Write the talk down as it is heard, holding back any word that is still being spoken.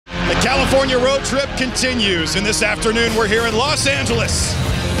California road trip continues, and this afternoon we're here in Los Angeles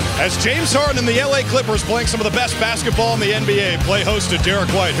as James Harden and the LA Clippers, playing some of the best basketball in the NBA, play host to Derek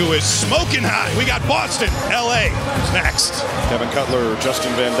White, who is smoking hot. We got Boston, LA next. Kevin Cutler,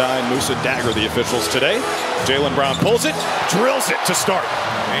 Justin Van Dyne, Musa Dagger, the officials today. Jaylen Brown pulls it, drills it to start.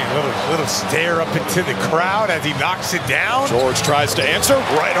 Man, little stare up into the crowd as he knocks it down. George tries to answer,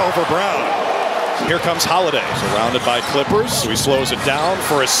 right over Brown. Here comes Holiday, surrounded by Clippers. He slows it down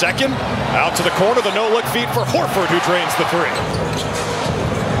for a second. Out to the corner, the no-look feed for Horford, who drains the three.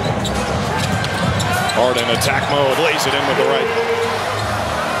 Harden attack mode, lays it in with the right.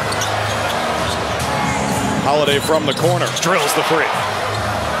 Holiday from the corner, drills the three.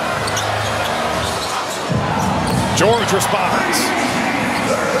 George responds.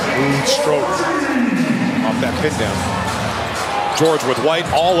 Smooth stroke off that pin down. George with White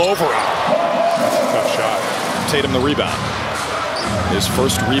all over him. Tough shot. Tatum the rebound. His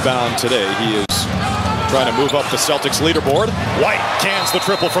first rebound today. He is trying to move up the Celtics leaderboard. White cans the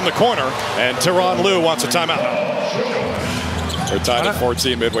triple from the corner, and Tyronn Lue wants a timeout. They're tied at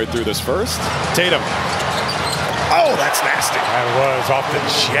 14 midway through this first. Tatum. Oh, that's nasty. That was off the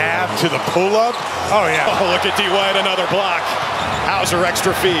jab to the pull-up. Oh, yeah. Oh, look at D. White, another block. Hauser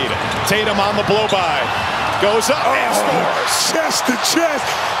extra feed. Tatum on the blow-by. Goes up and scores. Chest to chest.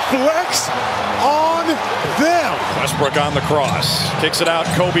 Flex on them. Westbrook on the cross. Kicks it out.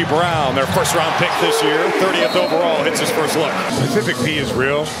 Kobe Brown, their first-round pick this year. 30th overall, hits his first look. Pacific P is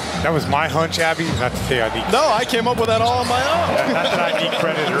real. That was my hunch, Abby. Not to say I need. No, I came up with that all on my own. Not that I need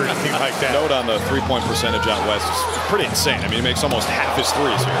credit or anything like that. Note on the three-point percentage out west is pretty insane. I mean, he makes almost half his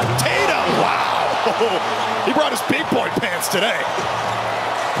threes here. Tatum, wow. He brought his big boy pants today.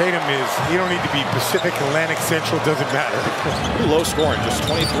 Tatum is, you don't need to be Pacific, Atlantic, Central, doesn't matter. Low scoring, just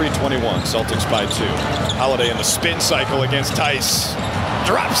 23-21, Celtics by 2. Holiday in the spin cycle against Tice.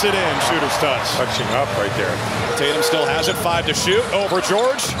 Drops it in, shooter's touch. Touching up right there. Tatum still has it, 5 to shoot, over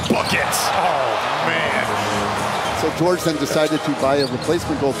George, buckets. Oh, man. So George then decided to buy a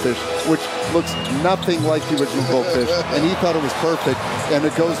replacement goldfish, which looks nothing like the original goldfish, and he thought it was perfect, and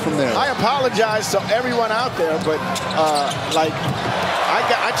it goes from there. I apologize to everyone out there, but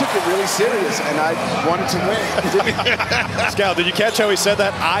I took it really serious, and I wanted to win. Scal, did you catch how he said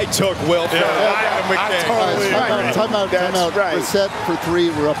that? I took Will. Yeah, I totally agree. Time out. Right. We're set for 3.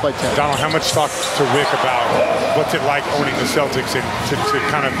 We're up by 10. Donald, how much talk to Wick about what's it like owning the Celtics and to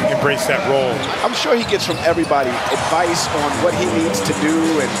kind of embrace that role? I'm sure he gets from everybody advice on what he needs to do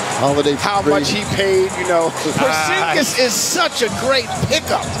and Holiday how much he paid, you know. Porzingis is such a great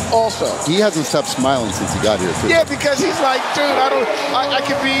pickup also. He hasn't stopped smiling since he got here, too. Yeah, because he's like, dude, I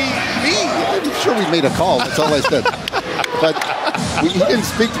can be me. I'm sure we made a call. That's all I said. But he didn't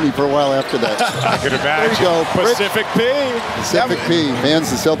speak to me for a while after that. I could imagine. There you go. Pacific P. Pacific P.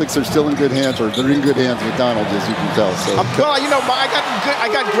 Fans, the Celtics are still in good hands, or they're in good hands with Donald, as you can tell. So. Well, you know, I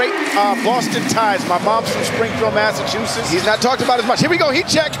got great Boston ties. My mom's from Springfield, Massachusetts. He's not talked about as much. Here we go. Heat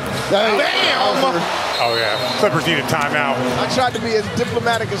check. Bam! Oh, yeah. Clippers need a timeout. I tried to be as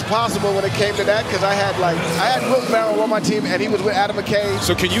diplomatic as possible when it came to that because I had Will Ferrell on my team and he was with Adam McKay.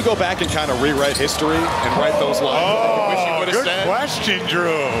 So can you go back and kind of rewrite history and write those lines? Oh, good question,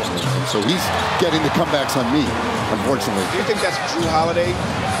 Drew. So he's getting the comebacks on me, unfortunately. Do you think that's Drew Holiday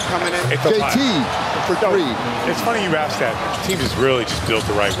coming in? JT for 3. It's funny you asked that. The team is really just built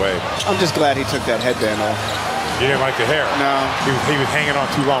the right way. I'm just glad he took that headband off. You didn't like the hair. No. He was hanging on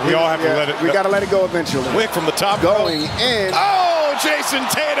too long. We all have to let it. We got to let it go eventually. Wick from the top. Going in. Oh, Jason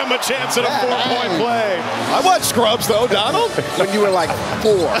Tatum, a chance at a 4-point play. I watched Scrubs, though, Donald. When you were like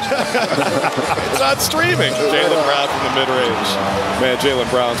 4. It's not streaming. Jaylen Brown from the mid-range. Man, Jaylen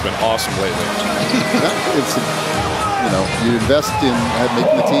Brown's been awesome lately. It's, you invest in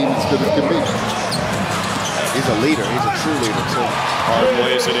making the team as good as can be. He's a leader. He's a true leader, too. Harden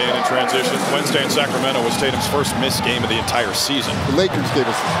lays it in transition. Wednesday in Sacramento was Tatum's first missed game of the entire season. The Lakers gave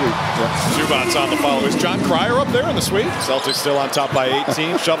us the sweep. Yeah. Zubac's on the follow. Is John Cryer up there in the sweep? Celtics still on top by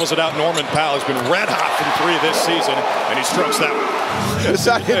 18. Shovels it out. Norman Powell has been red hot from 3 this season, and he strokes that one.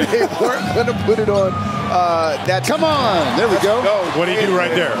 Decided they weren't going to put it on that. Come on. There we go. What do you do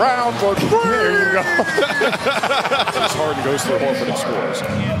right there? Round for 3. There you go. As Harden goes through Horford and scores.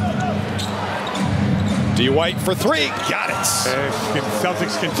 D. White for 3. Got it. And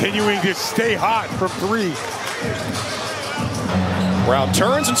Celtics continuing to stay hot from 3. Brown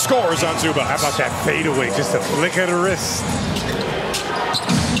turns and scores on Zubac. How about that fadeaway? Just a flick of the wrist.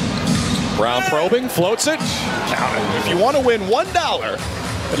 Brown probing, floats it. Count it. If you want to win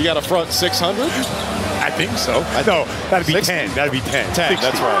 $1, you got to front 600. I think so. No, that'd be 60. 10. That'd be 10. 10. 60.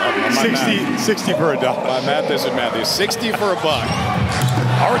 That's right. 60 for $1. My math isn't math. 60 for $1.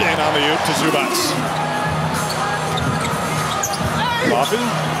 Harden on the oop to Zubac. Coffee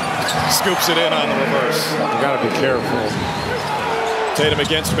scoops it in on the reverse. You got to be careful. Tatum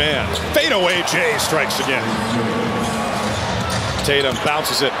against man. Fadeaway Jay strikes again. Tatum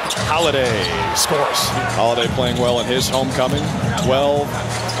bounces it. Holiday scores. Holiday playing well in his homecoming. 12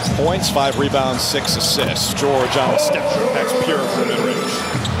 points, 5 rebounds, 6 assists. George on the step. That's pure from mid-range.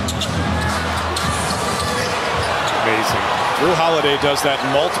 Amazing. Drew Holiday does that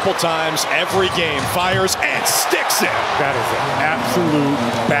multiple times every game. Fires and sticks it. That is an absolute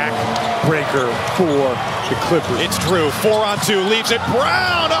backbreaker for the Clippers. It's Drew. 4-on-2. Leaves it.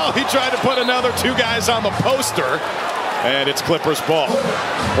 Brown. Oh, he tried to put another 2 guys on the poster. And it's Clippers ball.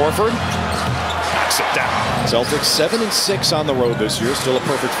 Horford knocks it down. Celtics 7-6 on the road this year. Still a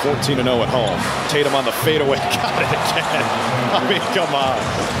perfect 14-0 at home. Tatum on the fadeaway. Got it again. I mean, come on.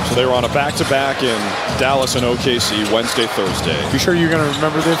 So they were on a back-to-back in Dallas and OKC Wednesday, Thursday. You sure you're going to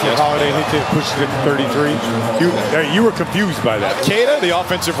remember this? Yes. Holiday hit it, pushes it to 33. You were confused by that. Keita, the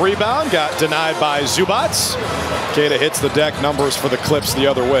offensive rebound, got denied by Zubac. Keita hits the deck. Numbers for the Clips the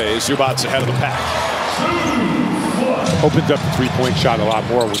other way. Zubac ahead of the pack. Opens up the three-point shot a lot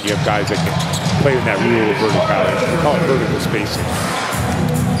more when you have guys that can play in that real verticality. We call it vertical spacing.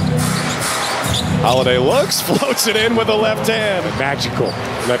 Holiday looks, floats it in with the left hand. Magical.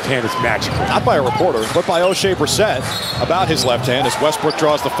 Left hand is magical. Not by a reporter, but by O'Shea Brissett about his left hand as Westbrook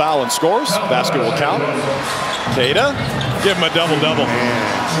draws the foul and scores. Basket will count. Keita, give him a double-double.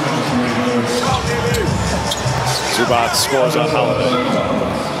 Zubac scores on Holiday.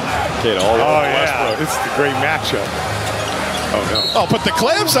 Keita all over Westbrook. This is the great matchup. Oh, no. Oh, put the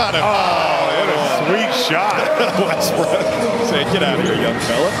clamps on him. Oh, what a sweet shot. Westbrook. Say, get out of here, young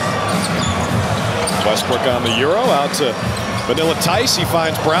fella. Westbrook on the Euro, out to Vanilla Tice. He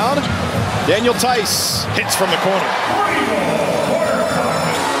finds Brown. Daniel Tice hits from the corner.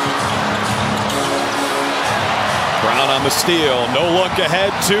 Brown on the steal. No look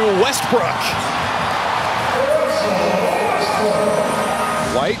ahead to Westbrook.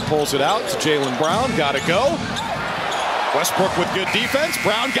 White pulls it out to Jaylen Brown. Got to go. Westbrook with good defense.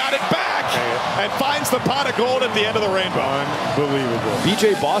 Brown got it back and finds the pot of gold at the end of the rainbow. Unbelievable.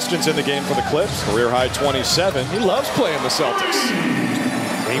 BJ Boston's in the game for the Clips. Career high 27. He loves playing the Celtics.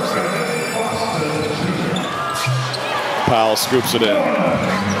 Powell scoops it in.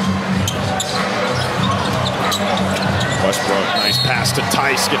 Westbrook, nice pass to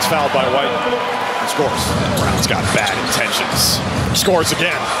Tice. Gets fouled by White. And scores. Brown's got bad intentions. Scores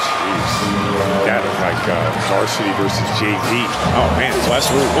again. That is like varsity versus JV. Oh, man.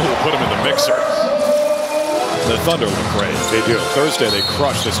 Westbrook put him in the mixer. The Thunder look great. They do. Thursday, they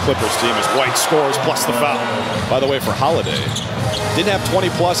crushed this Clippers team as White scores plus the foul. By the way, for Holiday, didn't have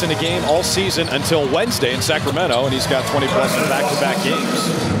 20-plus in a game all season until Wednesday in Sacramento, and he's got 20-plus in back-to-back games.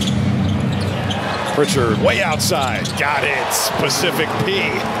 Pritchard way outside. Got it. Pacific P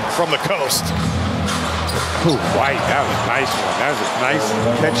from the coast. Ooh, White, that was a nice one. That was a nice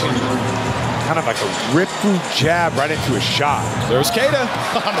catching, kind of like a rip-through jab right into a shot. There's Keita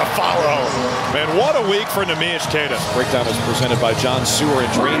on the follow. Man, what a week for Neemias Queta. Breakdown was presented by John Sewer and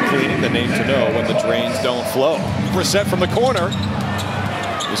Drain Cleaning, the name to know when the drains don't flow. Brissett from the corner.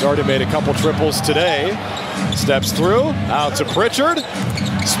 He's already made a couple triples today. Steps through, out to Pritchard.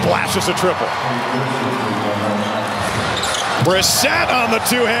 Splashes a triple. Brissett on the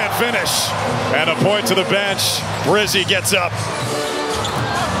two-hand finish. And a point to the bench. Brizzy gets up.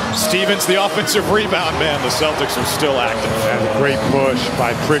 Stevens, the offensive rebound man. The Celtics are still active. That's a great push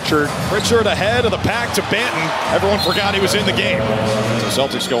by Pritchard. Pritchard ahead of the pack to Banton. Everyone forgot he was in the game. The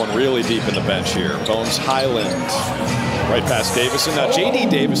Celtics going really deep in the bench here. Bones Highland right past Davison. Now J.D.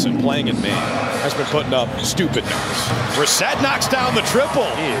 Davison playing in Maine has been putting up stupid numbers. Brissett knocks down the triple.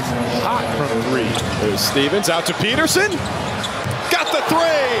 He is hot from three. There's Stevens out to Peterson. Got the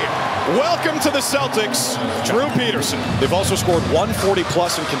three. Welcome to the Celtics, Drew Peterson. They've also scored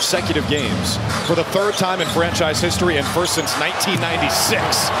 140-plus in consecutive games for the third time in franchise history and first since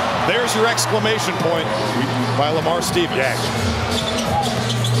 1996. There's your exclamation point by Lamar Stevens. Yes.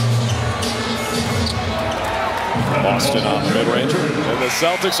 Boston on the mid-ranger. And the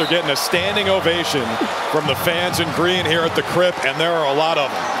Celtics are getting a standing ovation from the fans in green here at the Crib, and there are a lot of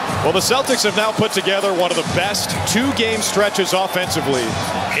them. Well, the Celtics have now put together one of the best two-game stretches offensively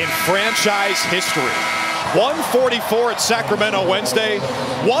in franchise history. 144 at Sacramento Wednesday,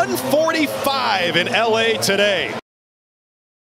 145 in LA today.